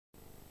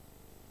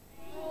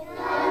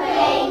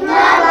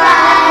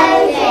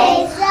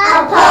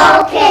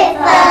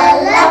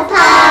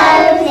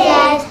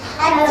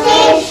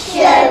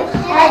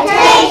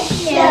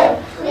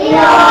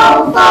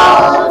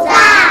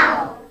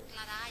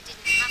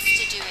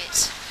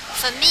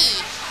For me,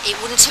 it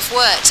wouldn't have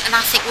worked, and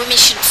I think women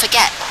shouldn't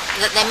forget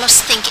that they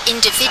must think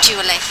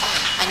individually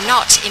and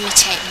not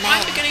imitate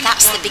men.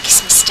 That's the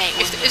biggest mistake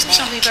women make. Isn't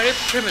something very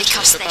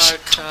primitive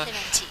about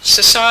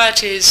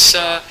society's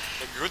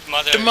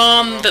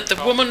demand that the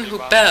woman who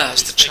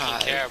bears the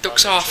child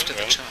looks after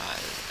the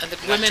child, and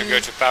that women, to go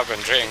to pub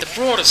and drink, the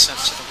broader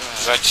sense of the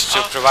word, but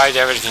to provide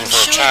everything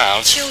for a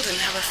child,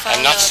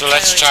 and not to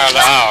let a child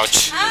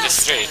out in the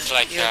street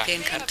like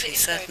European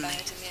countries, certainly.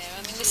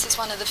 This is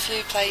one of the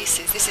few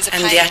places. This is a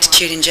and the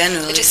attitude in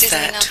general is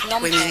that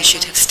women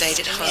should have stayed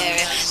at home.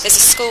 There's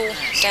a school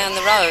down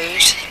the road.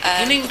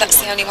 That's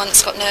the only one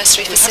that's got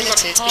nursery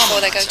facilities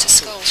before they go to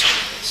school.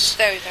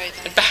 Very, very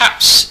bad. And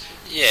perhaps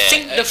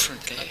think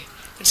differently.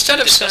 Instead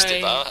of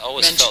saying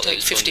men should take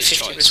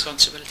 50-50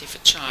 responsibility for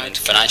child.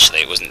 Financially,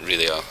 it wasn't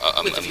really a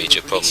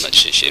major problem that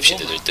if she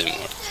did or didn't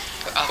work.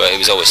 But it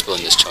was always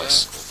Belinda's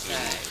choice.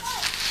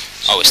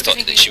 I always thought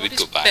that she would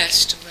go back,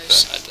 but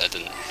I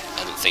didn't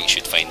think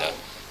she'd find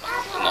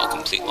not a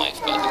complete life,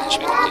 but I think she'd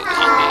be completely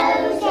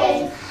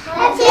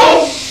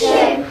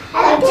happy.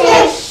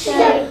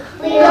 Attention,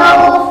 we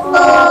all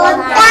fall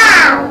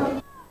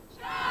down.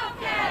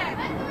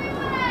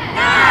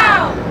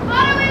 Now!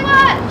 What do we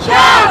want?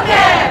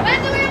 Childcare! When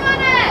do we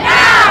want it?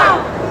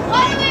 Now!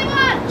 What do we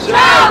want?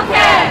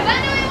 Childcare! When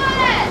do we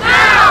want it?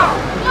 Now!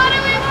 What do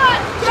we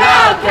want?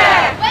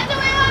 Childcare! When do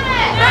we want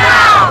it?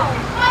 Now!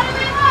 What do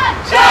we want?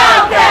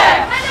 Childcare!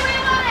 When do we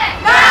want it?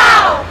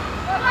 Now!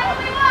 What do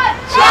we want?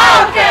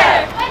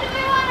 Childcare! When do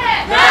we want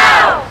it?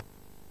 Now!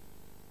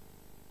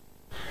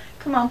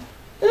 Come on.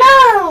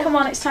 No! Come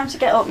on, it's time to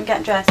get up and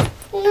get dressed.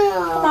 No!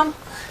 Come on.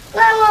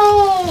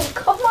 No!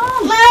 Come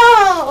on!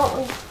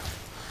 No!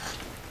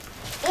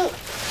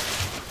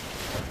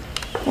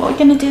 What are we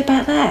going to do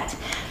about that?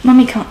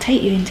 Mummy can't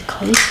take you into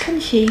college, can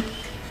she?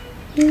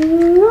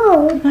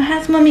 No. Well,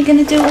 how's Mummy going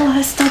to do all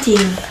her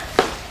studying?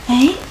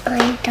 Eh?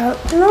 I don't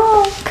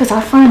know. Because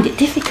I find it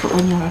difficult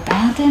when you're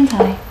about, don't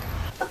I?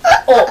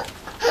 Oh.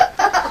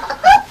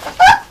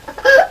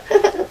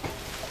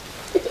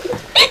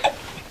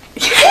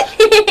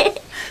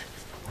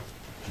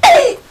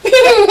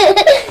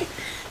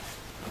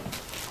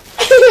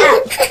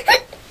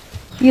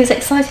 You was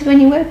excited when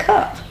you woke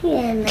up?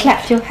 Yeah, no.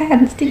 Clapped your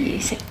hands, didn't you?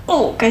 You said,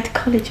 oh, go to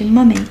college and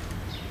Mummy.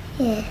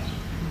 Yeah.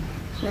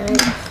 No.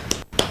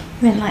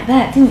 You went like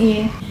that, didn't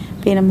you?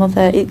 Being a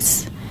mother,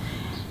 it's...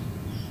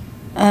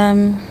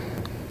 I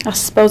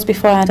suppose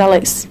before I had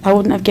Alex, I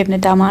wouldn't have given a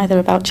damn either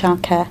about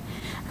childcare.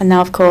 And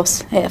now, of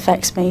course, it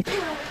affects me.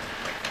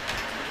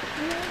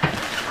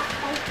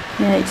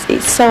 Yeah,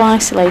 it's so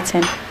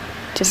isolating,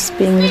 just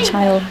being with a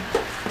child.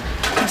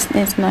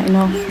 It's not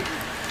enough.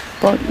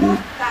 But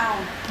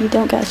you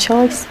don't get a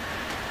choice.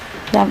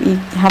 You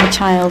have a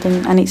child,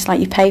 and it's like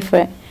you pay for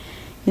it.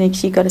 You know,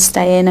 'cause you've got to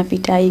stay in every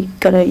day. You've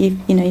got to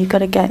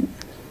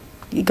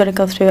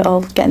go through it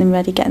all, getting them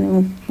ready, getting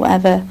them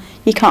whatever.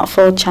 You can't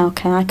afford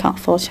childcare. I can't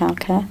afford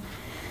childcare.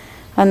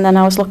 And then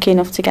I was lucky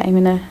enough to get him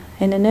in a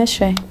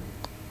nursery.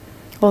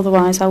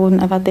 Otherwise, I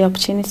wouldn't have had the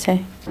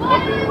opportunity.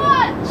 What do we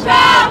want?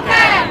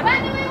 Childcare!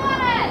 When do we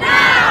want it?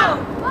 Now!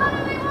 What do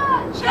we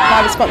want? Childcare!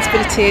 My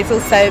responsibility is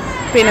also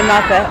being a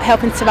mother,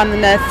 helping to run the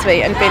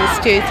nursery and being a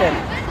student.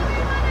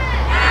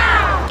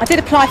 I did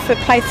apply for a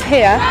place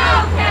here,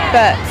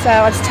 but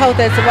I was told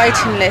there's a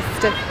waiting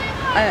list of,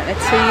 I don't know,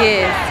 2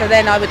 years, so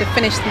then I would have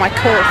finished my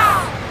course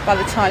by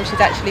the time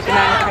she'd actually been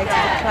allocated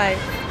a place.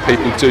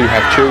 People do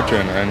have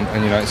children,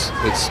 and you know, it's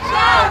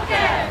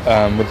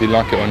whether you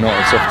like it or not,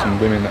 it's often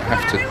women that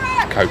have to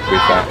cope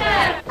with that.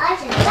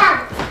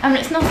 I mean,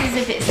 it's not as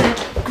if it's a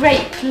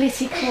great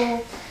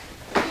political,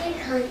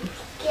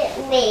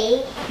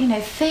 you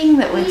know, thing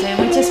that we're doing.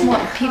 We just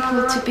want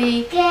people to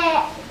be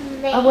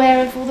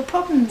aware of all the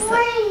problems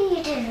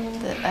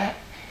that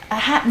are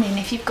happening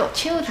if you've got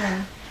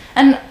children.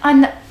 And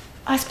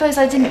I suppose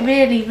I didn't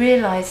really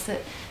realise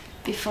that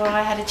before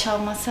I had a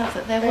child myself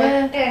that there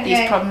were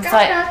these problems.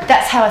 Like,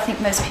 that's how I think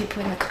most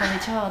people in the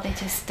college are. They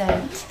just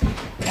don't.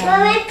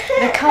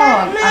 They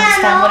can't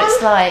understand what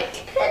it's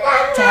like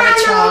to have a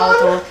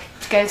child or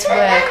to go to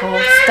work or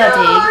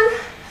study.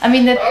 I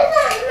mean, I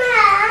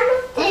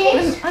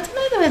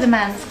don't know where the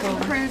man's school.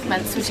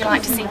 Improvements would you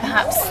like to see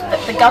perhaps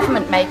the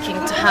government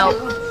making to help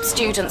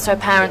students or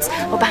parents,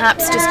 or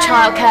perhaps just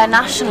childcare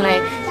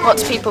nationally? What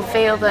do people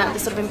feel that the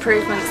sort of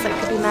improvements that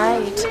could be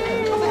made?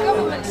 The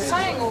government's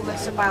saying all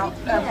this about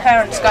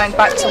parents going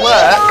back to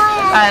work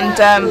and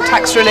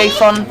tax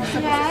relief on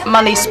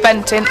money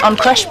spent on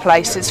creche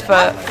places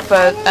for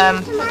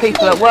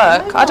people at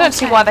work. I don't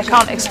see why they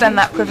can't extend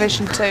that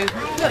provision to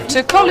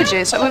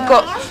colleges. We've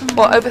got,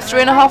 what, over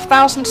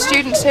 3,500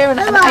 students here in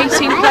an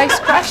 18-place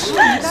creche?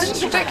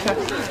 It's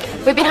ridiculous.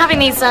 We've been having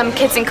these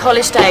Kids in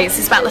College Days.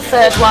 It's about the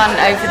third one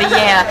over the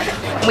year.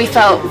 We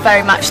felt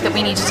very much that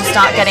we needed to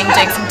start doing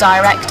some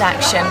direct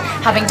action,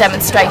 having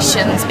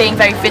demonstrations, being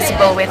very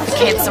visible with the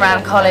kids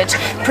around college,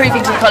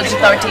 proving to the college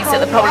authorities that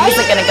the problem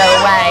isn't going to go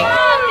away.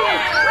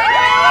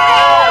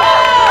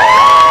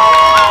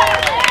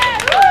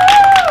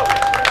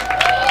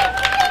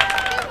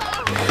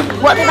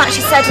 what they've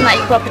actually said in that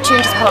equal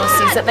opportunities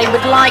policy is that they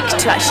would like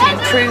to actually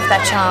improve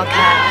their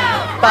childcare,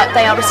 but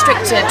they are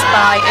restricted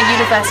by a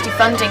university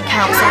funding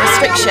council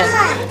restriction.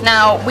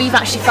 Now, we've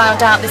actually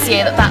found out this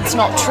year that that's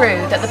not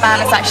true, that the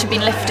ban has actually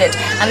been lifted,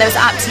 and there's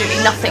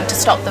absolutely nothing to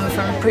stop them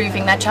from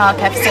improving their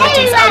childcare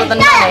facilities other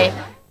than money.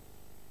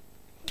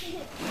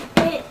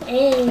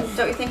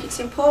 Don't you think it's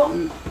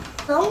important?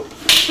 No.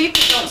 If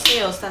people don't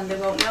see us, then they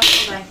won't know,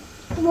 will they?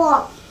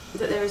 What?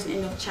 That there isn't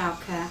enough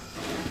childcare.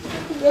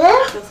 Yeah.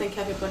 They'll think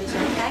everybody's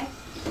okay.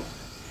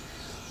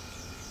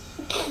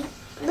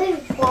 They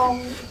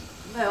won't.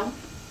 Well,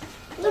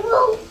 They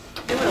won't.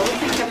 they will. They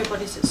think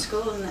everybody's at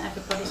school and that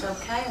everybody's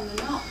okay, and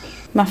they're not.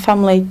 My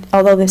family,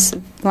 although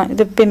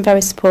they've been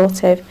very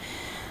supportive,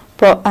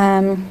 but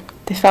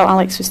they felt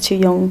Alex was too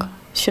young,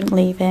 shouldn't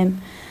leave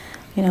him.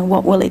 You know,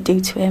 what will it do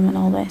to him and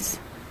all this?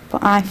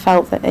 But I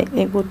felt that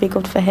it would be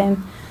good for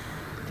him,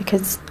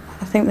 because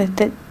I think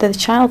that the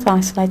child's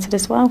isolated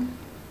as well,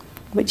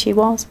 which he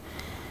was.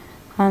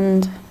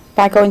 And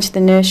by going to the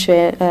nursery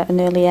at an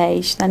early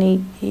age, then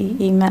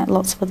he met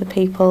lots of other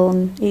people,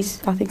 and I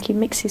think he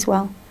mixes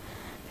well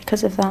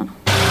because of that.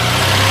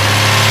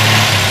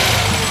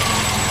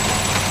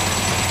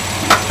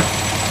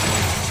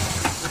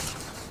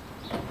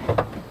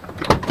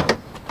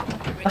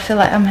 I feel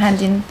like I'm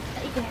handing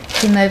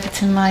him over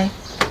to my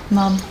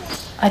mum.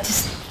 I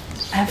just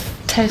have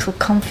total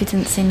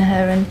confidence in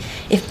her, and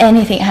if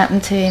anything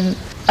happened to him,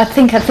 I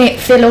think I'd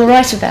feel all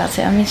right about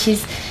it. I mean,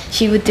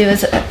 she would do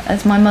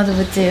as my mother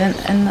would do,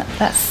 and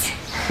that's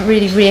a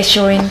really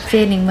reassuring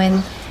feeling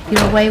when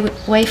you're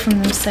away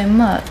from them so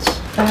much.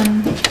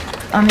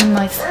 I'm in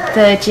my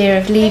 3rd year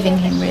of leaving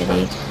him,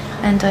 really,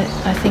 and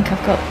I think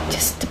I've got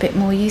just a bit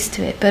more used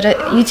to it. But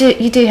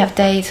you do have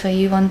days where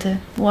you wonder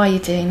why you're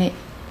doing it,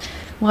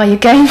 why you're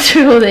going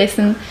through all this,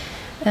 and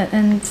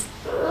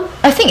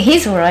I think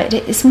he's all right.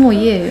 It's more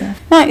you.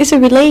 No, it's a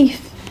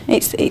relief.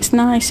 It's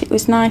nice. It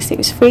was nice. It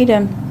was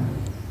freedom,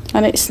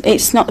 and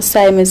it's not the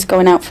same as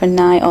going out for a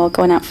night or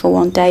going out for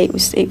one day. It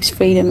was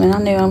freedom, and I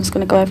knew I was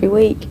going to go every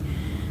week,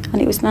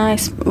 and it was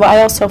nice. But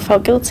I also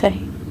felt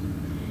guilty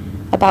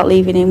about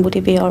leaving him. Would he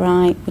be all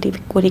right?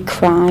 Would he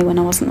cry when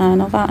I wasn't there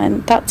and all that?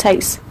 And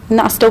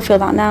I still feel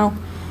that now.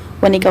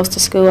 When he goes to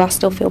school, I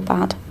still feel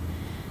bad.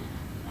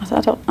 I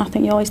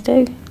think you always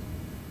do.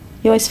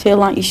 You always feel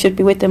like you should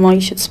be with them, or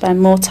you should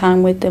spend more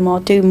time with them, or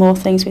do more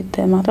things with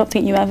them. I don't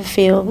think you ever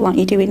feel like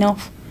you do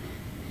enough.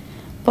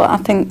 But I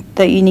think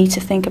that you need to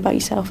think about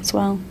yourself as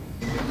well.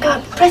 Go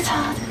on, press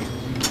hard.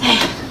 Hey,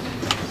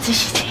 so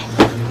she's here.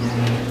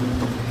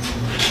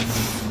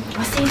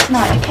 I'll see you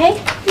tonight, okay?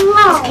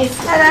 No. Kiss.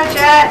 Hello,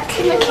 Jack.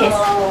 Give me a kiss.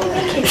 Give me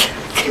a kiss.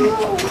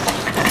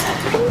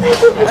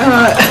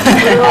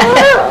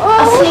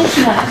 I'll see you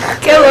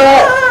tonight. Go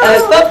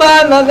on.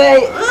 Bye-bye, Mummy.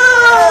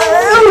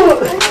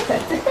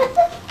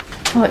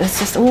 Oh, it was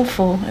just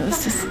awful. It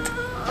was just... Hey,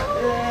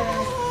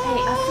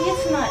 I'll see you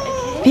tonight,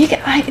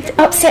 okay? It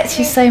upsets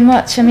you so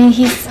much. I mean,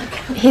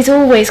 he's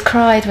always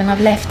cried when I've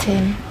left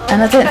him,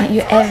 and I don't think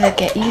you ever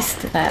get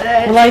used to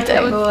that. Well, I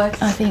don't.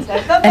 I think,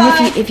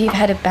 and if you've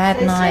had a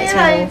bad night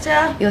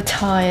or you're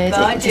tired,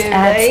 it just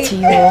adds to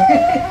your...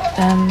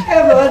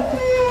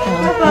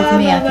 with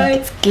me, I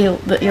think it's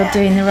guilt that you're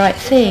doing the right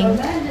thing.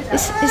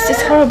 It's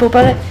just horrible,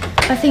 but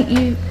I think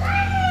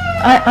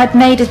I'd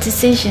made a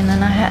decision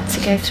and I had to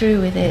go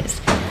through with it.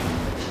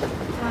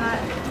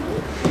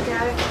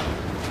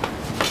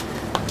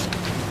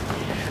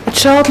 A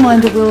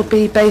childminder will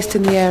be based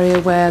in the area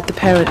where the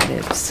parent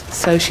lives,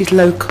 so she's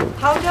local.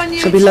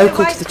 She'll be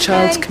local to the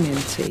child's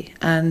community,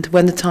 and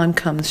when the time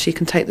comes she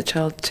can take the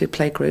child to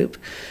playgroup,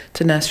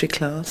 to nursery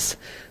class,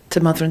 to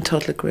mother and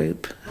toddler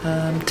group,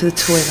 to the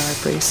toy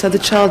library. So the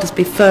child has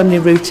been firmly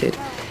rooted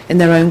in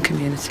their own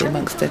community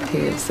amongst their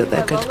peers that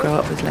they're going to grow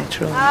up with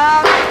later on. Well,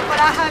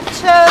 I have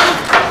 2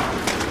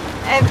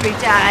 every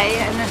day,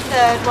 and the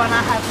 3rd one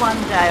I have 1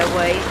 day a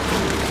week.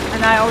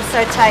 And I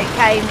also take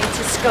Amy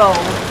to school.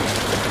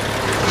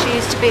 She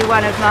used to be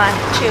one of my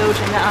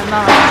children that I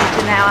minded,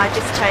 and now I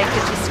just take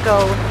her to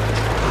school.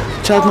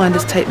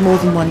 Childminders take more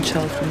than one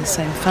child from the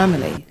same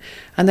family,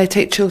 and they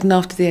take children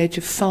after the age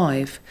of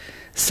 5.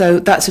 So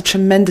that's a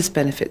tremendous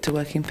benefit to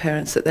working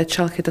parents, that their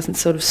childcare doesn't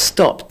sort of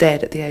stop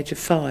dead at the age of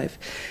 5,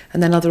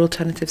 and then other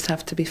alternatives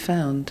have to be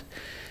found.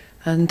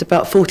 And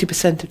about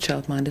 40% of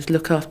childminders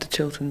look after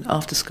children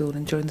after school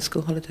and during the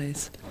school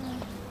holidays.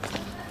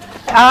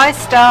 I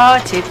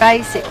started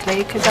basically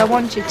because I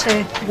wanted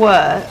to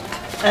work,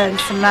 earn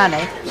some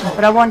money,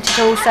 but I wanted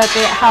to also be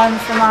at home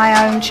for my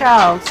own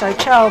child. So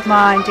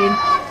childminding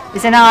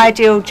is an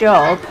ideal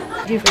job.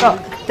 You've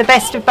got the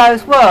best of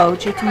both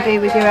worlds. You can be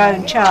with your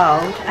own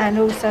child and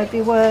also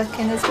be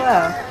working as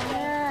well.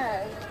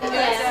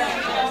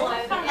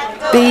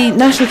 The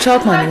National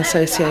Childminding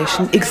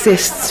Association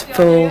exists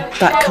for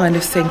that kind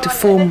of thing, to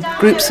form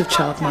groups of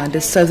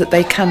childminders so that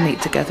they can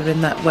meet together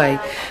in that way.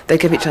 They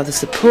give each other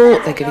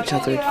support, they give each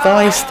other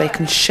advice, they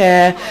can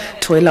share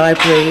toy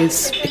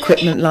libraries,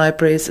 equipment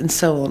libraries and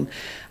so on.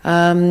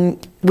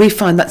 We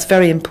find that's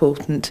very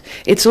important.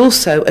 It's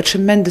also a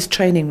tremendous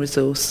training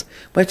resource.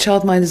 Where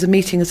childminders are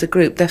meeting as a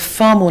group, they're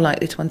far more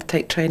likely to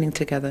undertake training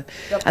together,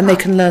 and they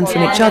can learn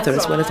from each other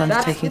as well as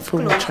undertaking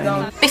formal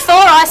training. Before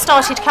I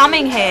started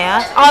coming here,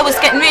 I was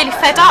getting really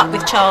fed up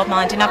with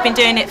childminding. I've been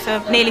doing it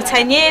for nearly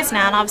 10 years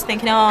now, and I was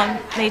thinking, oh,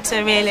 I need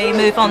to really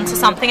move on to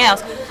something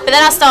else. But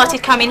then I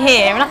started coming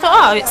here, and I thought,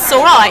 oh, it's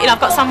all right, I've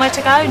got somewhere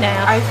to go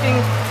now. I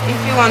think if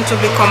you want to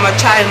become a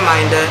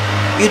childminder,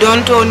 you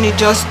don't only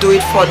just do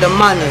it for the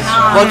money,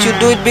 but you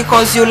do it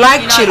because you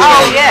like children.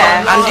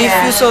 And if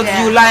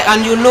you like,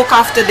 and you look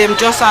after them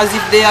just as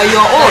if they are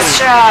your own,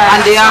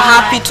 and they are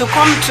happy to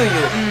come to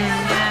you.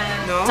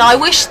 So I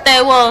wish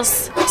there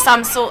was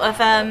some sort of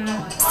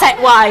set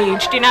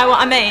wage, do you know what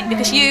I mean?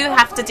 Because you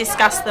have to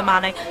discuss the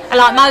money. And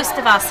like most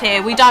of us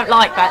here, we don't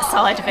like that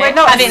side of it. We're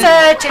not having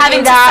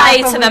to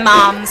say to the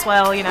mums,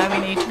 well, you know,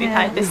 we need to be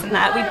paid this and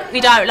that. We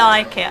don't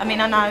like it. I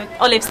mean, I know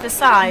Olive's the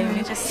same.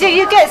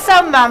 You get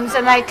some mums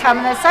and they come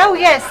and they say, oh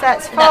yes,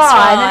 that's fine.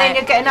 right. And then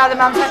you get another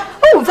mum saying,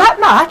 oh, that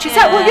much? Is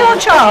that what you're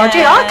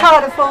charging? I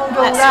can't afford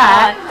all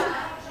that. Right.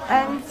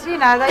 And, you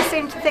know, they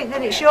seem to think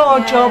that it's your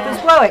job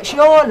as well, it's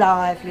your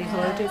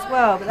livelihood as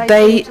well. But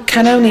they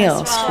can only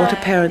ask what a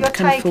parent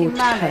can afford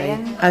to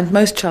pay, and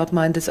most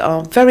childminders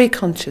are very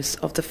conscious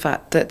of the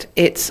fact that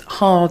it's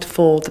hard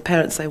for the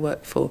parents they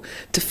work for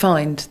to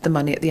find the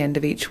money at the end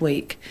of each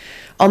week.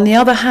 On the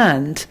other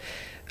hand,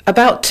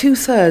 about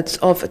 2/3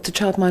 of the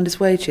childminder's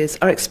wages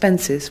are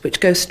expenses which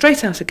go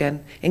straight out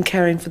again in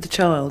caring for the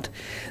child,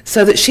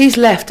 so that she's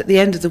left at the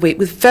end of the week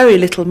with very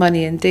little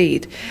money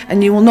indeed.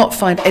 And you will not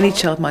find any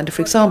childminder,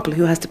 for example,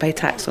 who has to pay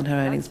tax on her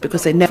earnings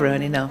because they never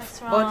earn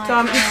enough. But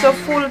it's a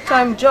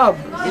full-time job,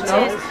 you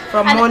know,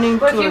 from morning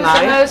to night. If you was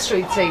a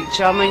nursery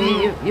teacher, I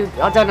mean,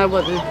 I don't know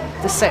what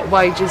the set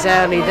wage is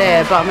hourly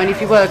there, but I mean, if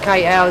you work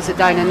 8 hours a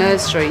day in a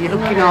nursery, you're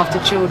looking after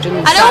children.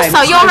 And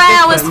also, your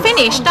hours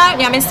finish, don't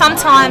you? I mean,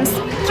 sometimes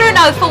through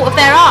no fault of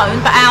their own,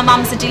 but our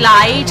mums are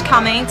delayed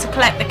coming to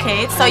collect the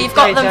kids, so you've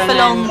got them for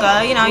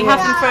longer, you know, you have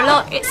them for a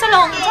lot. It's a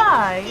long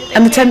day.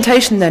 And the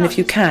temptation then, if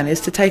you can, is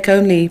to take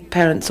only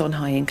parents on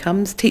high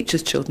incomes.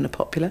 Teachers' children are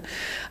popular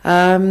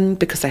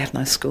because they have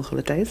nice school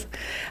holidays,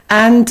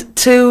 and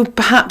to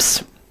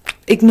perhaps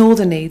ignore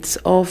the needs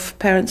of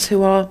parents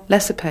who are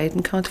lesser paid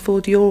and can't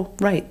afford your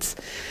rates.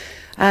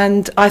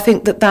 And I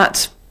think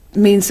that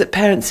means that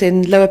parents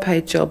in lower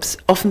paid jobs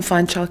often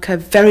find childcare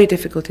very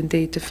difficult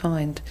indeed to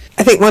find.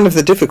 I think one of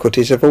the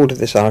difficulties of all of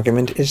this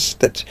argument is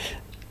that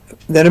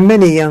there are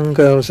many young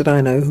girls that I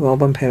know who are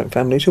one-parent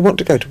families who want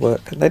to go to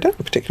work, and they don't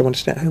particularly want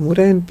to stay at home all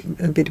day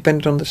and be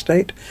dependent on the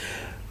state.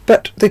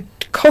 But the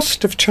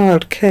cost of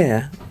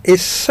childcare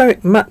is so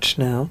much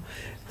now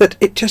that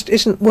it just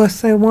isn't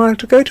worth their while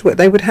to go to work.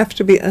 They would have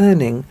to be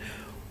earning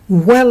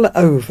well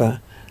over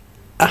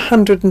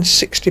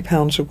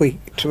 £160 a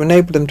week to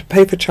enable them to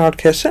pay for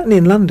childcare, certainly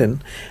in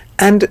London,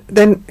 and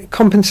then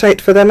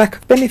compensate for their lack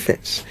of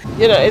benefits.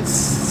 You know, it's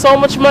so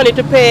much money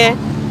to pay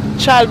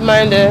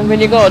childminder when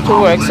you go out to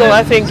work. So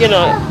I think, you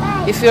know,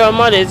 if you're a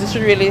mother, you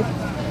should really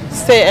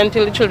stay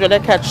until the children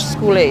catch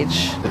school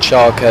age. The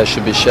childcare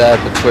should be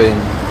shared between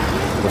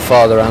the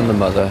father and the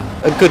mother.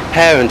 A good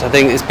parent, I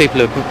think, is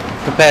people who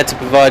are prepared to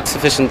provide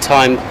sufficient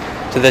time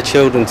to their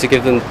children to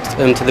give them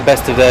to the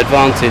best of their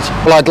advantage.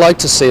 Well, I'd like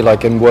to see,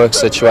 like in work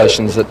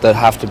situations, that there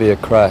have to be a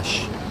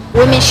creche.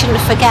 Women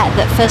shouldn't forget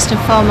that first and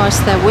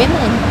foremost they're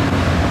women,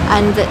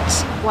 and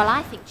that, well,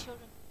 I think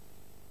children...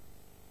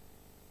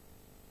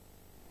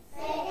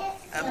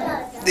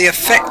 The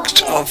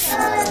effect of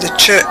the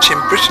church in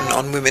Britain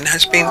on women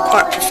has been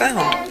quite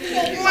profound,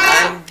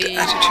 and the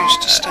attitudes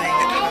to staying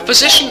at home. The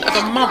position of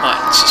a mama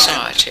in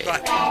society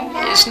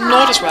is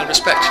not as well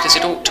respected as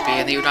it ought to be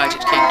in the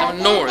United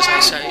Kingdom, nor, as I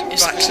say,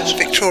 is right in the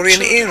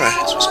Victorian era.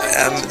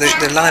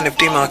 The line of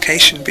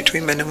demarcation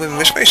between men and women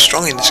was very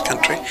strong in this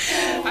country,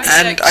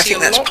 and I think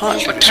that's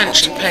partly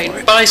attention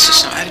paid by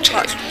society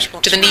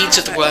to the needs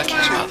of the working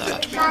mother.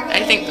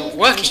 I think the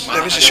working mother...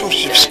 There is a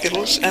shortage of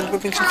skills, and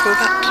women can fill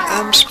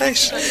that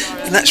space,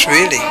 and that's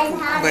really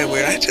where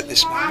we're at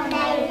this moment.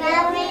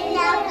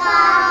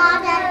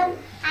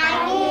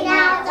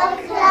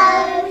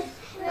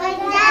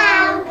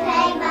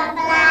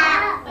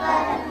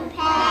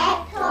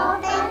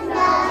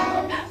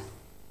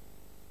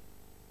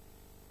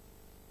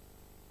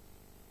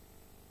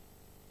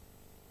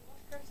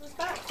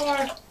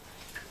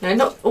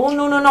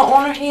 No, not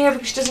on her hair,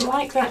 because she doesn't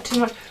like that too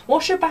much.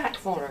 Wash her back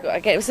for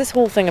her. It was this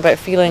whole thing about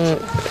feeling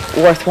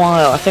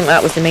worthwhile. I think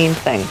that was the main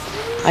thing.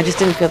 I just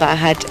didn't feel that I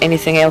had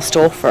anything else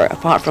to offer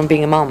apart from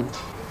being a mum,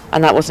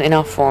 and that wasn't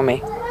enough for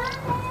me.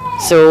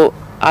 So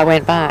I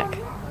went back.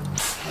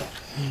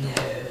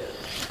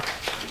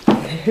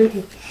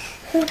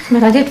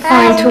 But I did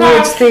find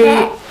towards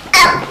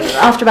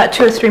after about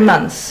 2 or 3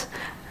 months,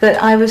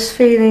 that I was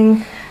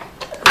feeling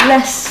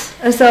less,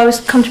 as though I was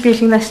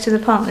contributing less to the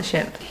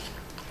partnership.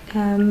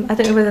 I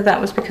don't know whether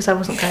that was because I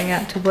wasn't going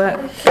out to work,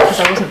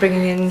 because I wasn't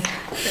bringing in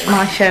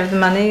my share of the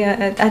money.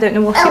 I don't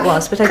know what it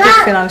was, but I did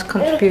feel I was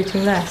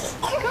contributing less.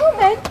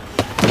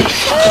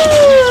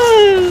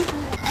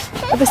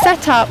 were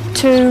set up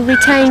to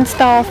retain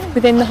staff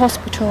within the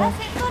hospital.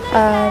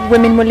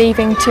 Women were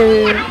leaving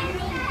to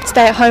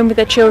stay at home with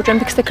their children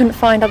because they couldn't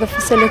find other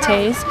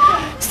facilities.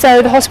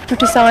 So the hospital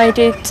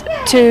decided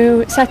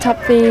to set up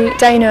the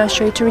day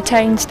nursery to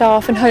retain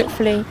staff and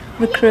hopefully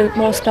recruit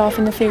more staff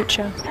in the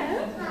future.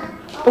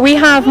 We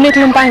have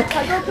Midland Bank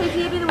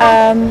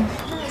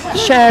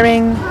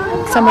sharing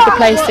some of the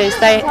places.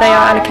 They are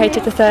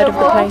allocated a third of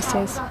the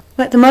places.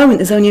 Well, at the moment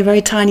there's only a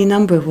very tiny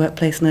number of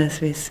workplace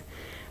nurseries,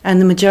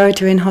 and the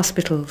majority are in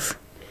hospitals.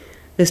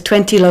 There's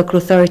 20 local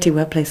authority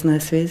workplace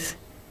nurseries,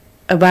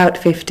 about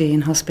 50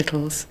 in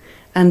hospitals,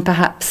 and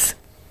perhaps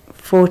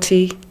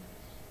 40.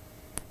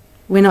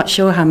 We're not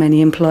sure how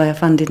many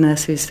employer-funded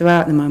nurseries there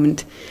are at the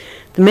moment.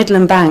 The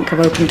Midland Bank have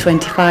opened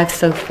 25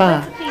 so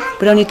far,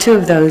 but only 2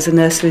 of those are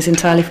nurseries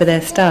entirely for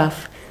their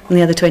staff, and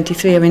the other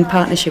 23 are in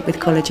partnership with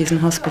colleges and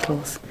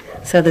hospitals.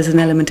 So there's an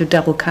element of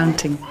double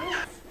counting.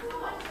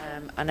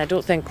 And I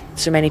don't think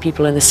so many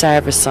people in the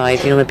service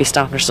side, maybe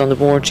staff nurses on the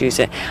wards use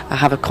it. I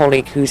have a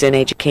colleague who's in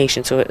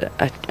education, so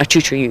a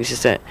tutor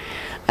uses it.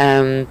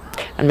 And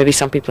maybe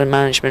some people in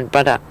management,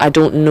 but I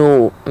don't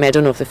know, I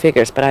don't know of the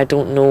figures, but I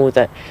don't know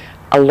that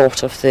a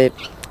lot of the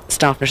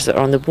staff nurses that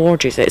are on the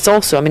ward use it. It's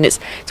also, it's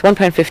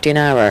 £1.50 an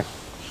hour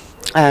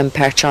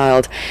per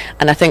child,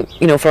 and I think,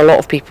 for a lot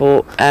of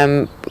people,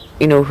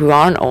 who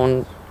aren't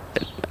on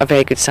a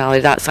very good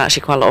salary, that's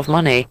actually quite a lot of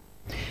money.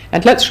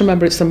 And let's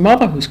remember, it's the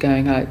mother who's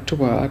going out to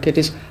work. It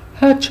is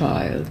her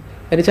child.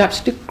 It is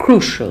absolutely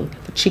crucial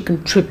that she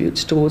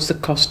contributes towards the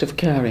cost of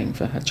caring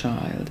for her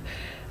child.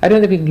 I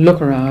don't think we can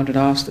look around and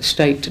ask the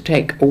state to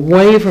take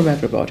away from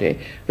everybody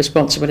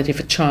responsibility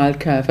for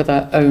childcare for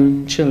their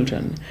own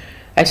children.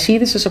 I see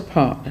this as a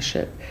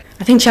partnership.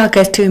 I think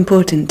childcare is too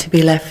important to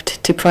be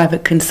left to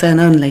private concern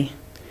only.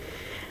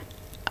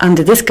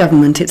 Under this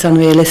government, it's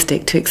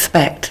unrealistic to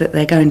expect that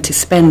they're going to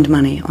spend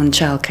money on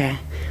childcare.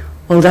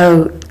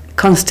 Although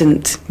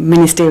constant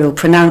ministerial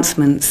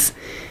pronouncements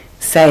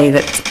say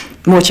that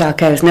more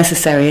childcare is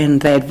necessary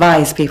and they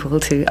advise people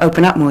to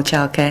open up more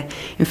childcare,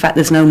 in fact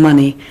there's no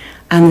money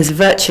and there's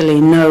virtually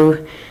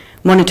no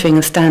monitoring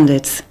of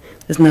standards.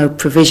 There's no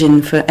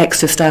provision for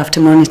extra staff to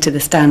monitor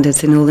the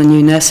standards in all the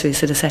new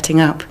nurseries that are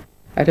setting up.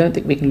 I don't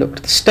think we can look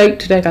to the state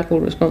to take that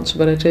full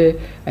responsibility.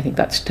 I think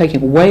that's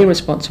taking away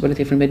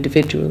responsibility from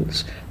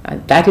individuals,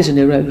 and that is an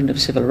erosion of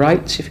civil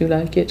rights, if you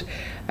like it.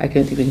 I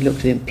don't think we can look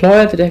to the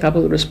employer to take up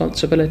all the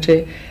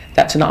responsibility.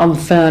 That's an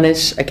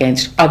unfairness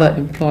against other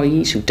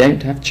employees who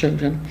don't have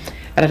children.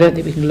 And I don't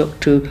think we can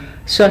look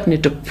certainly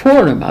to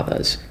poorer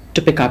mothers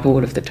to pick up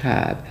all of the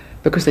tab,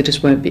 because they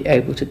just won't be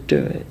able to do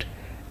it.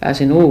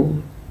 As in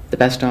all the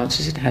best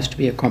answers, it has to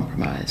be a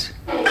compromise.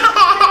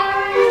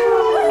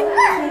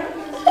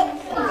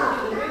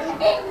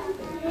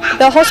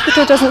 The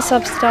hospital doesn't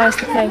subsidise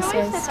the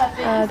places.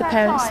 The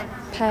parents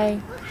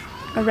pay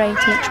a rate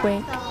each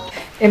week.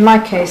 In my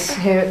case,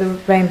 here at the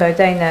Rainbow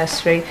Day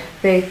Nursery,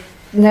 the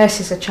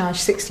nurses are charged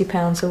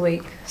 £60 a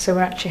week, so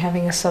we're actually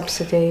having a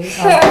subsidy of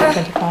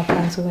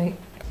 £25 a week.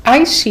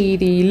 I see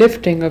the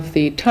lifting of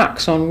the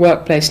tax on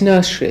workplace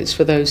nurseries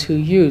for those who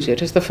use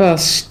it as the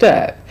first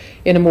step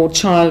in a more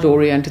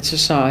child-oriented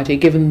society,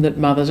 given that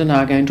mothers are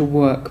now going to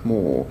work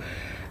more.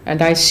 And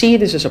I see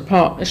this as a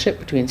partnership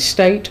between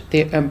state,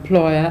 the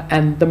employer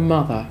and the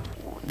mother.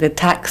 The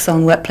tax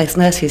on workplace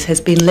nurseries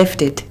has been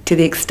lifted to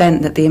the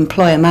extent that the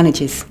employer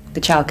manages the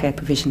childcare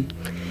provision.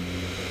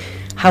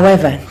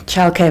 However,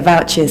 childcare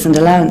vouchers and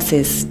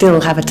allowances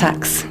still have a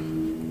tax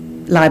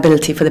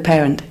liability for the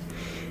parent.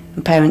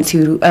 And parents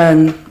who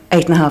earn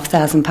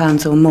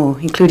 £8,500 or more,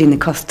 including the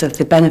cost of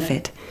the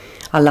benefit,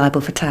 are liable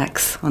for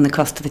tax on the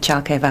cost of the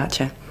childcare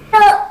voucher.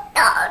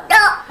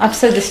 I've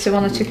said this to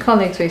one or two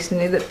colleagues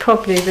recently, that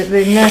probably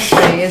the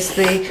nursery is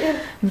the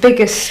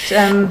biggest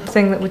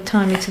thing that would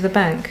tie me to the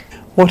bank.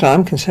 What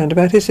I'm concerned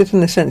about is that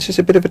in a sense it's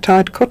a bit of a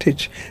tied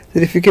cottage,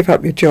 that if you give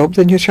up your job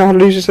then your child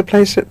loses a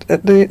place at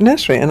the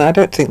nursery, and I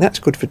don't think that's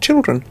good for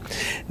children.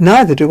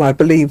 Neither do I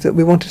believe that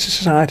we want a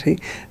society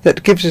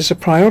that gives us a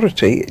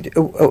priority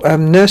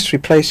nursery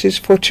places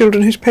for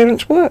children whose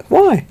parents work.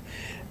 Why?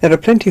 There are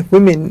plenty of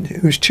women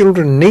whose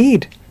children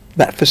need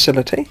that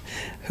facility,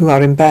 who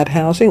are in bad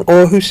housing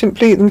or who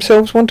simply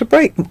themselves want a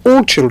break.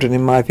 All children,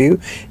 in my view,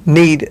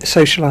 need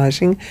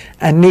socialising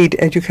and need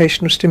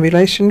educational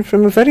stimulation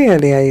from a very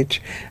early age,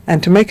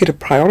 and to make it a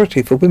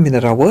priority for women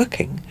that are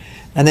working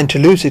and then to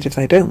lose it if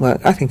they don't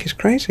work, I think is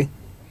crazy.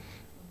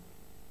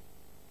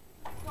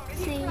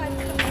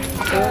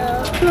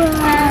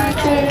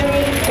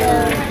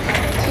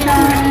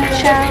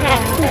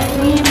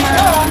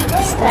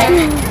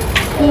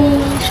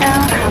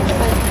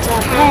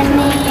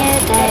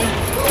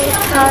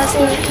 Because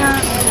he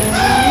can't do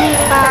any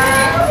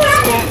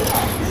basket.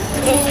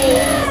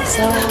 He's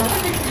a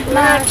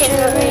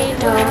Marjorie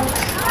dog.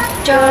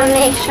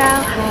 Johnny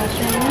shall have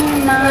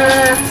a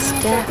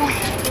master.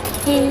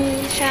 He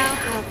shall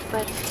have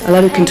but A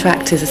lot of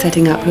contractors are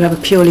setting up who have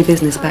a purely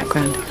business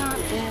background,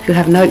 who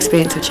have no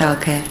experience of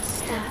childcare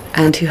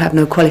and who have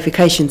no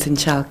qualifications in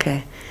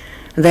childcare.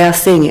 and they are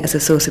seeing it as a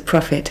source of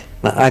profit.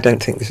 I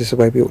don't think this is the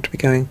way we ought to be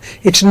going.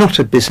 It's not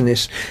a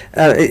business.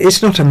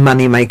 It's not a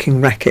money-making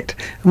racket.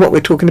 And what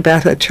we're talking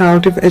about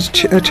is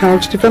a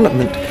child's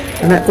development,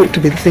 and that ought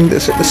to be the thing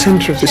that's at the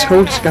centre of this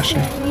whole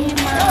discussion. He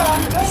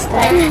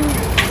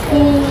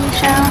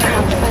shall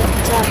have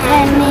but a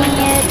penny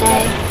a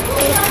day,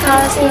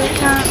 because he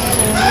can't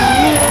do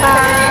any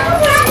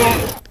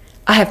basket.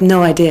 I have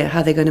no idea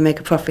how they're going to make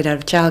a profit out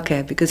of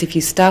childcare, because if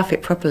you staff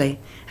it properly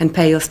and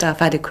pay your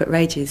staff adequate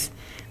wages,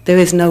 there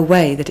is no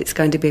way that it's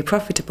going to be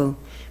profitable,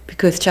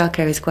 because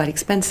childcare is quite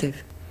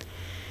expensive.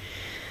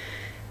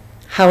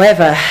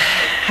 However,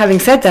 having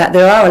said that,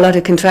 there are a lot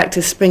of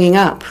contractors springing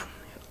up,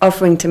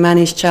 offering to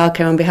manage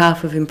childcare on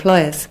behalf of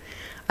employers,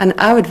 and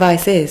our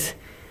advice is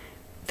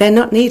they're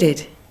not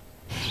needed.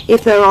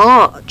 If there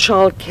are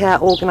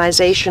childcare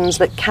organisations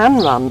that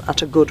can run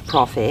at a good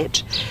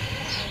profit,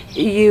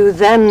 you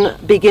then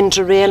begin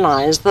to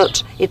realise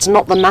that it's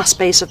not the mass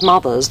base of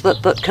mothers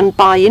that can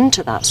buy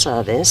into that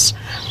service.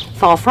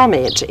 Far from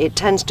it. It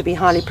tends to be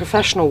highly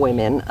professional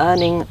women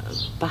earning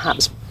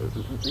perhaps,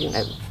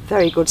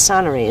 very good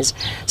salaries.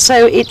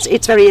 So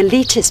it's very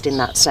elitist in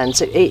that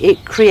sense.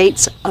 It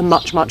creates a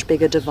much, much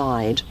bigger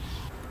divide.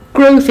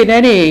 Growth in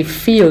any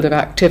field of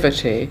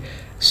activity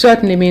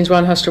certainly means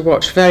one has to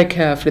watch very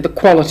carefully the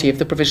quality of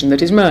the provision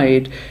that is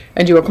made,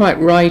 and you are quite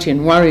right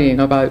in worrying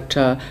about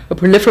a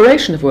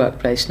proliferation of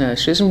workplace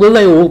nurseries, and will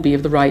they all be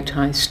of the right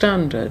high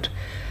standard?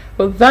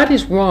 Well, that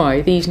is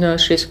why these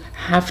nurseries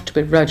have to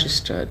be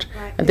registered,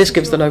 and this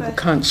gives the local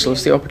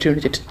councils the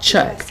opportunity to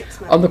check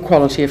on the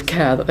quality of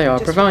care that they are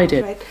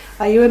provided.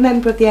 Are you a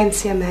member of the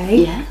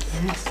NCMA?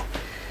 Yes.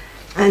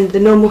 And the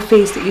normal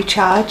fees that you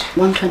charge?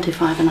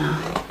 £1.25 an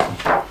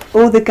hour.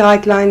 All the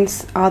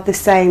guidelines are the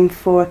same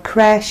for a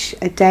creche,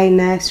 a day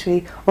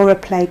nursery or a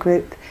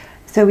playgroup.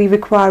 So we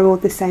require all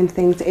the same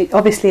things.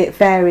 Obviously it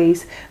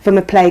varies from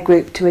a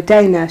playgroup to a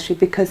day nursery,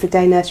 because the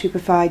day nursery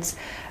provides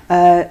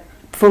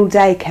full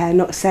day care,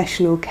 not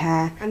sessional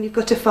care. And you've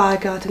got a fire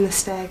guard and a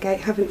stair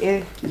gate, haven't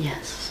you?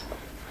 Yes.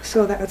 I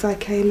saw that as I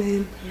came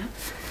in. Yep.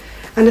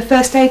 And a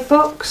first aid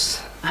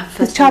box?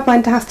 The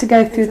childminder has to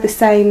go through the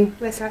same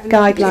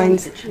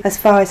guidelines as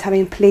far as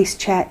having police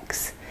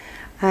checks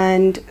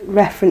and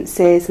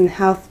references and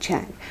health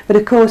check. But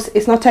of course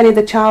it's not only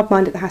the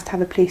childminder that has to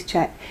have a police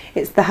check,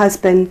 it's the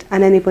husband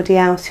and anybody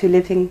else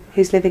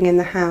who's living in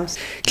the house.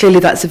 Clearly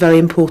that's a very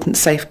important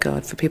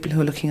safeguard for people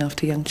who are looking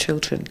after young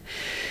children.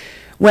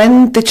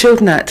 When the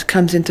Children Act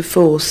comes into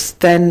force,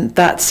 then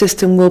that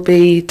system will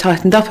be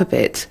tightened up a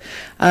bit,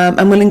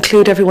 and will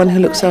include everyone who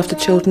looks after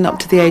children up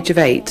to the age of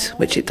 8,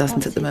 which it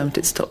doesn't at the moment,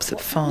 it stops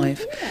at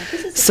 5.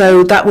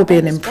 So that will be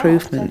an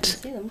improvement.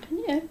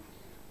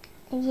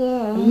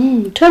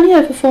 Turn it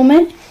over for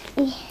me.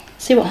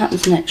 See what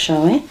happens next,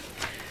 shall we?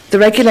 The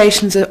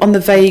regulations are on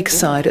the vague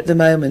side at the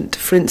moment.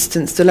 For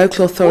instance, the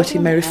local authority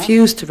may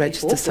refuse to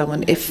register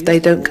someone if they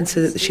don't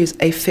consider that she's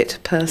a fit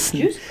person,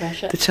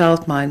 the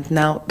childmind.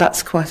 Now,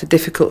 that's quite a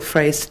difficult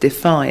phrase to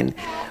define.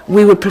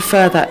 We would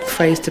prefer that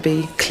phrase to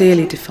be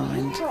clearly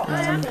defined,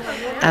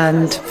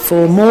 and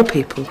for more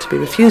people to be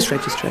refused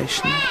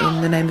registration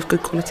in the name of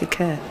good quality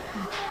care.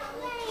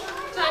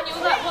 Daniel,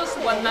 that was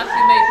the one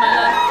Matthew made, my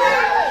love.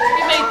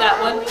 He made that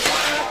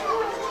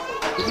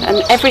one.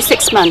 And every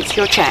 6 months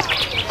you're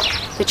checked.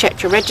 They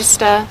check your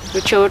register,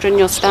 your children,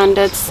 your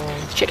standards,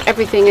 check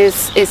everything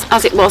is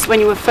as it was when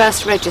you were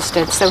first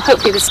registered, so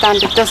hopefully the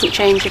standard doesn't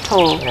change at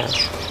all.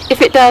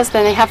 If it does,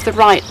 then they have the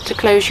right to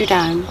close you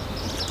down.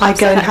 I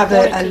go and have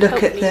a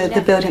look at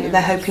the building that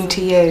they're hoping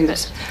to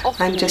use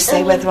and just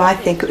say whether I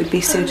think it would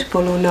be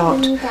suitable or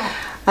not.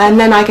 And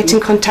then I get in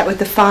contact with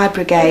the fire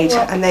brigade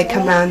and they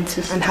come round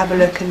and have a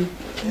look and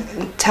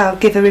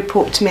give a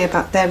report to me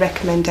about their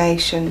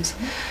recommendations.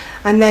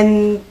 And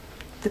then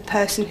the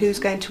person who's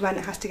going to run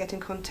it has to get in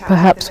contact.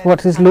 Perhaps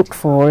what is looked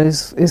for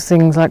is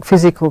things like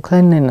physical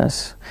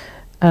cleanliness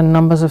and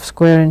numbers of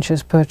square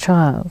inches per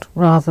child,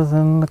 rather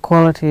than the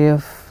quality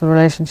of the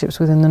relationships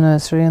within the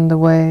nursery and the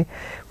way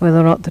whether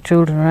or not the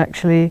children are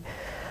actually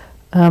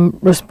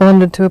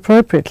responded to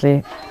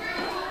appropriately.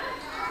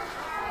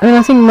 I mean,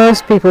 I think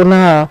most people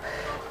now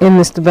in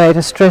this debate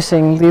are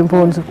stressing the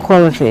importance of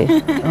quality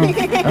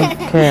of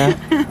care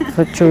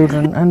for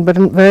children, but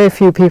very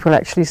few people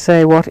actually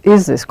say, what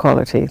is this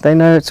quality? They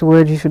know it's a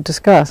word you should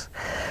discuss.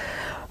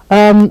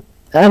 And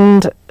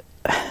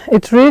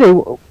it's really,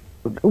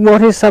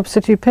 what is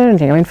substitute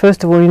parenting? I mean,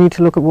 first of all, you need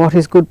to look at what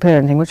is good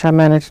parenting, which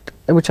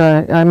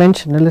I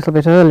mentioned a little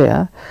bit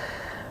earlier,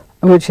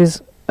 which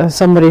is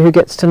somebody who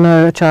gets to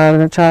know a child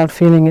and a child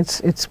feeling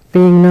it's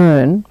being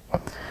known,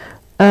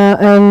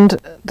 and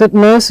that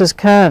nurses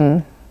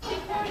can,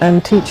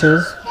 and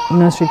teachers,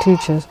 nursery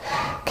teachers,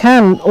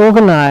 can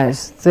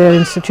organise their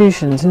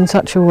institutions in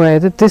such a way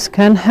that this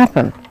can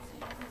happen.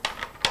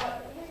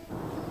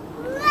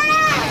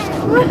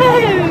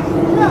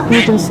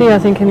 You can see, I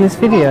think, in this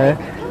video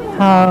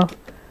how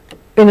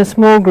in a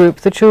small group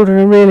the children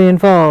are really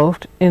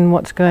involved in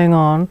what's going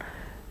on.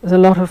 There's a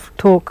lot of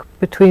talk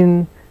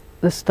between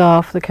the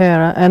staff, the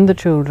carer and the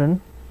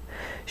children.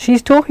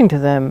 She's talking to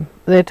them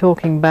they're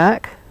talking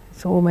back,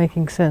 it's all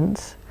making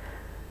sense.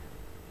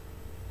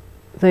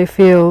 They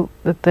feel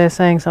that they're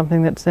saying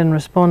something that's then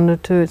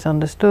responded to, it's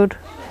understood.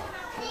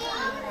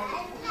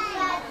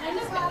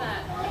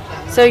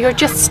 So you're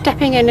just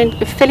stepping in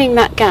and filling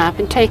that gap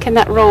and taking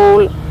that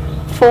role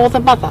for the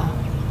mother,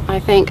 I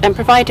think, and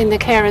providing the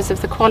carers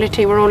of the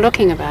quality we're all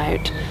looking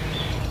about.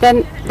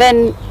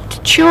 Then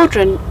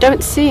children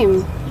don't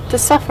seem to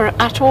suffer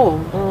at all.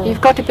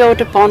 You've got to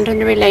build a bond in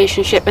the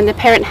relationship, and the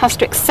parent has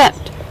to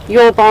accept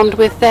your bond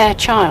with their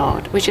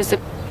child, which is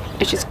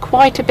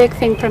quite a big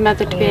thing for a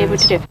mother to be able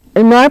to do.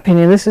 In my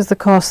opinion, this is the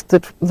cost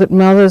that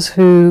mothers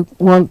who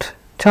want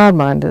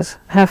childminders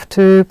have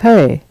to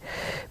pay,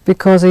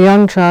 because a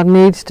young child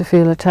needs to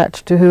feel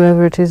attached to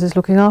whoever it is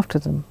looking after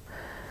them.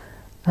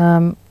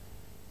 Some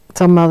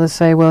mothers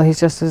say, well, he's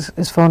just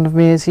as fond of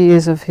me as he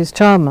is of his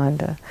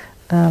childminder.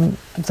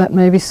 That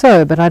may be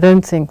so, but I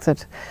don't think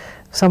that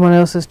someone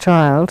else's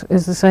child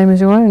is the same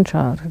as your own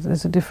child.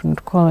 There's a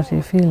different quality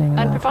of feeling.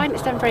 And provided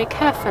it's done very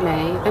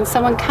carefully, then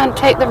someone can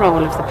take the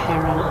role of the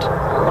parent.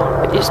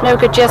 It's no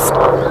good just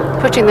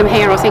putting them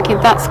here or thinking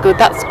that's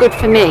good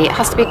for me. It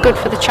has to be good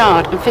for the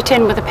child and fit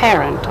in with the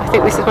parent. I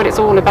think this is what it's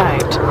all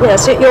about.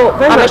 Yes, you're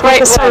very much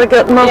like a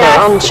surrogate mother,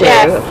 aren't you?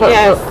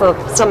 Yes.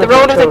 For some the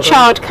role of the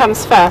child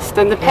comes first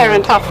and the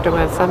parent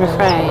afterwards, I'm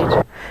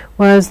afraid.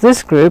 Whereas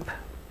this group,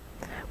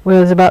 where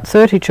there's about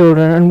 30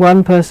 children and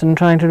one person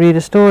trying to read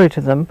a story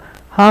to them,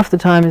 half the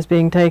time is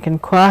being taken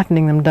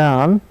quietening them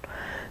down.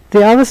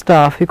 The other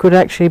staff, who could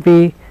actually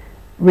be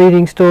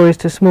reading stories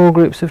to small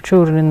groups of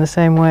children in the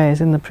same way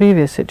as in the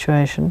previous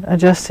situation, are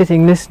just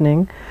sitting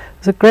listening.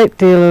 There's a great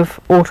deal of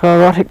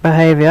autoerotic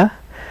behaviour,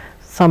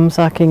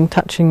 thumb-sucking,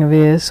 touching of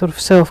ears, sort of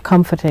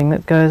self-comforting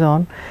that goes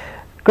on.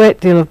 A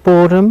great deal of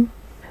boredom.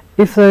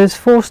 If those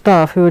 4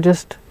 staff who are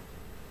just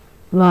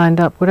lined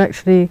up would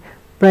actually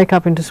break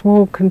up into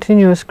small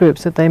continuous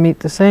groups, that they meet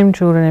the same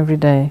children every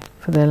day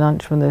for their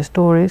lunch, for their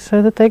stories,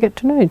 so that they get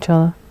to know each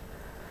other.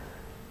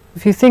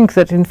 If you think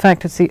that in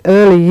fact it's the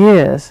early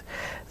years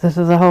that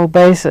are the whole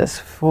basis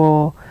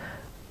for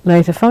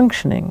later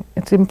functioning,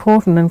 it's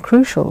important and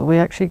crucial that we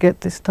actually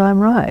get this time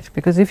right,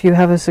 because if you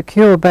have a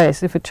secure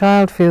base, if a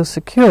child feels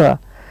secure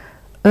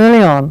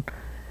early on,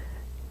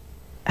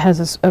 has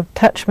an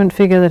attachment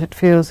figure that it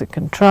feels it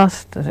can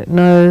trust, that it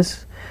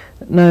knows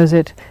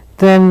it,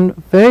 then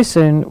very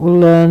soon will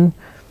learn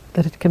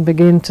that it can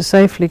begin to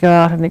safely go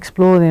out and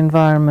explore the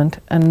environment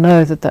and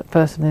know that that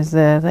person is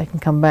there, they can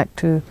come back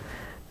to,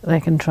 they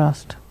can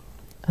trust.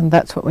 And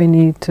that's what we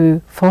need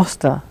to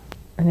foster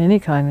in any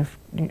kind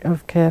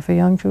of care for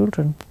young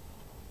children.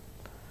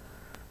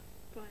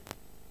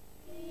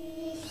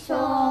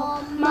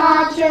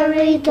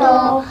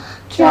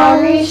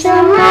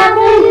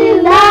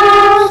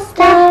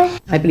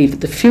 I believe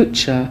that the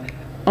future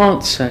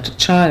answer to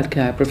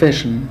childcare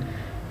provision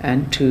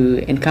and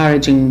to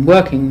encouraging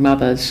working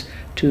mothers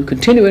to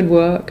continue in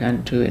work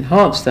and to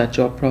enhance their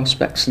job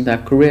prospects and their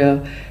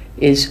career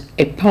is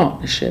a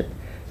partnership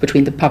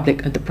between the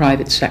public and the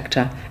private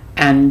sector,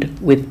 and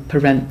with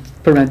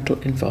parental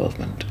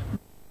involvement.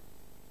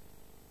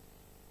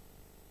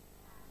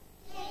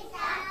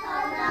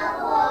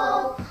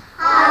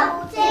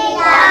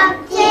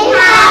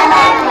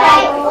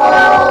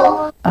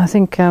 I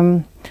think,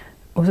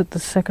 was it the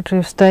Secretary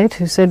of State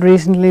who said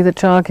recently that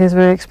childcare is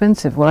very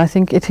expensive? Well, I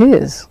think it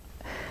is.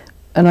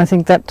 And I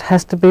think that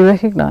has to be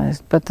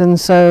recognised. But then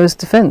so is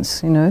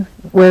defence, you know.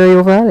 Where are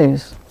your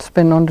values?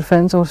 Spend on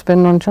defence or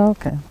spend on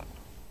childcare?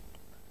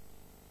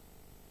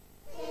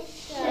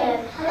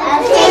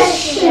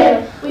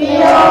 We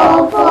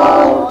all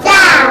fall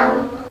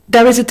down.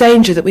 There is a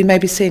danger that we may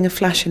be seeing a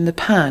flash in the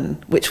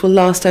pan, which will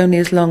last only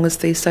as long as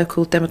the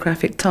so-called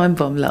demographic time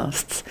bomb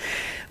lasts,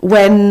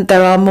 when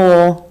there are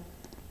more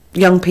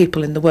young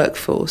people in the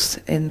workforce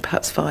in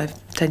perhaps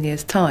 5-10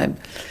 years' time,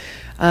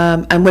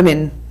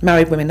 and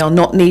married women, are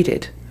not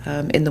needed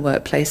in the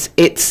workplace.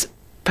 It's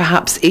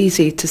perhaps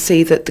easy to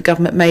see that the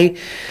government may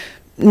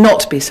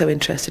not be so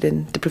interested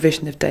in the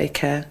provision of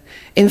daycare.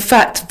 In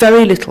fact,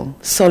 very little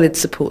solid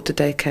support to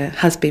daycare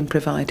has been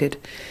provided.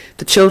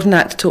 The Children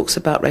Act talks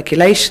about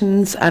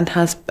regulations and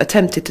has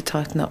attempted to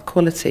tighten up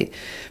quality,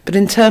 but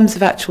in terms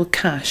of actual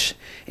cash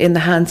in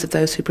the hands of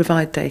those who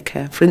provide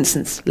daycare, for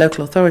instance,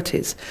 local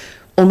authorities,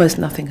 almost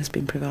nothing has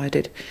been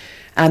provided.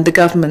 And the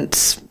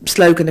government's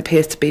slogan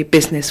appears to be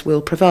business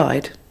will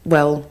provide.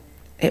 Well,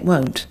 it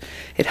won't.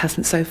 It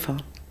hasn't so far.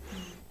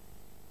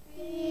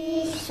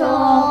 So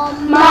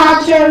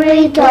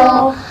Marjorie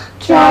Dole,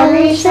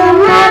 Johnny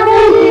shall have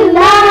a new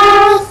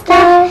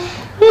master.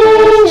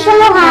 He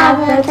shall have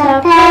it a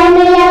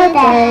penny a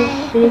day,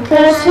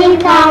 because he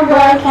can't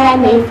work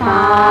any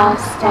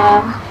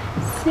faster.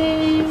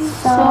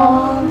 So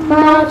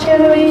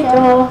Marjorie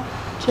Dole,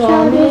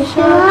 Johnny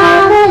shall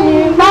have a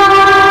new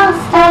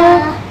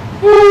master.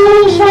 He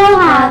shall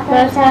have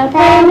it a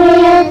penny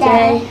a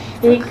day,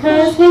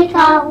 because he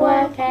can't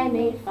work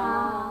any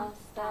faster.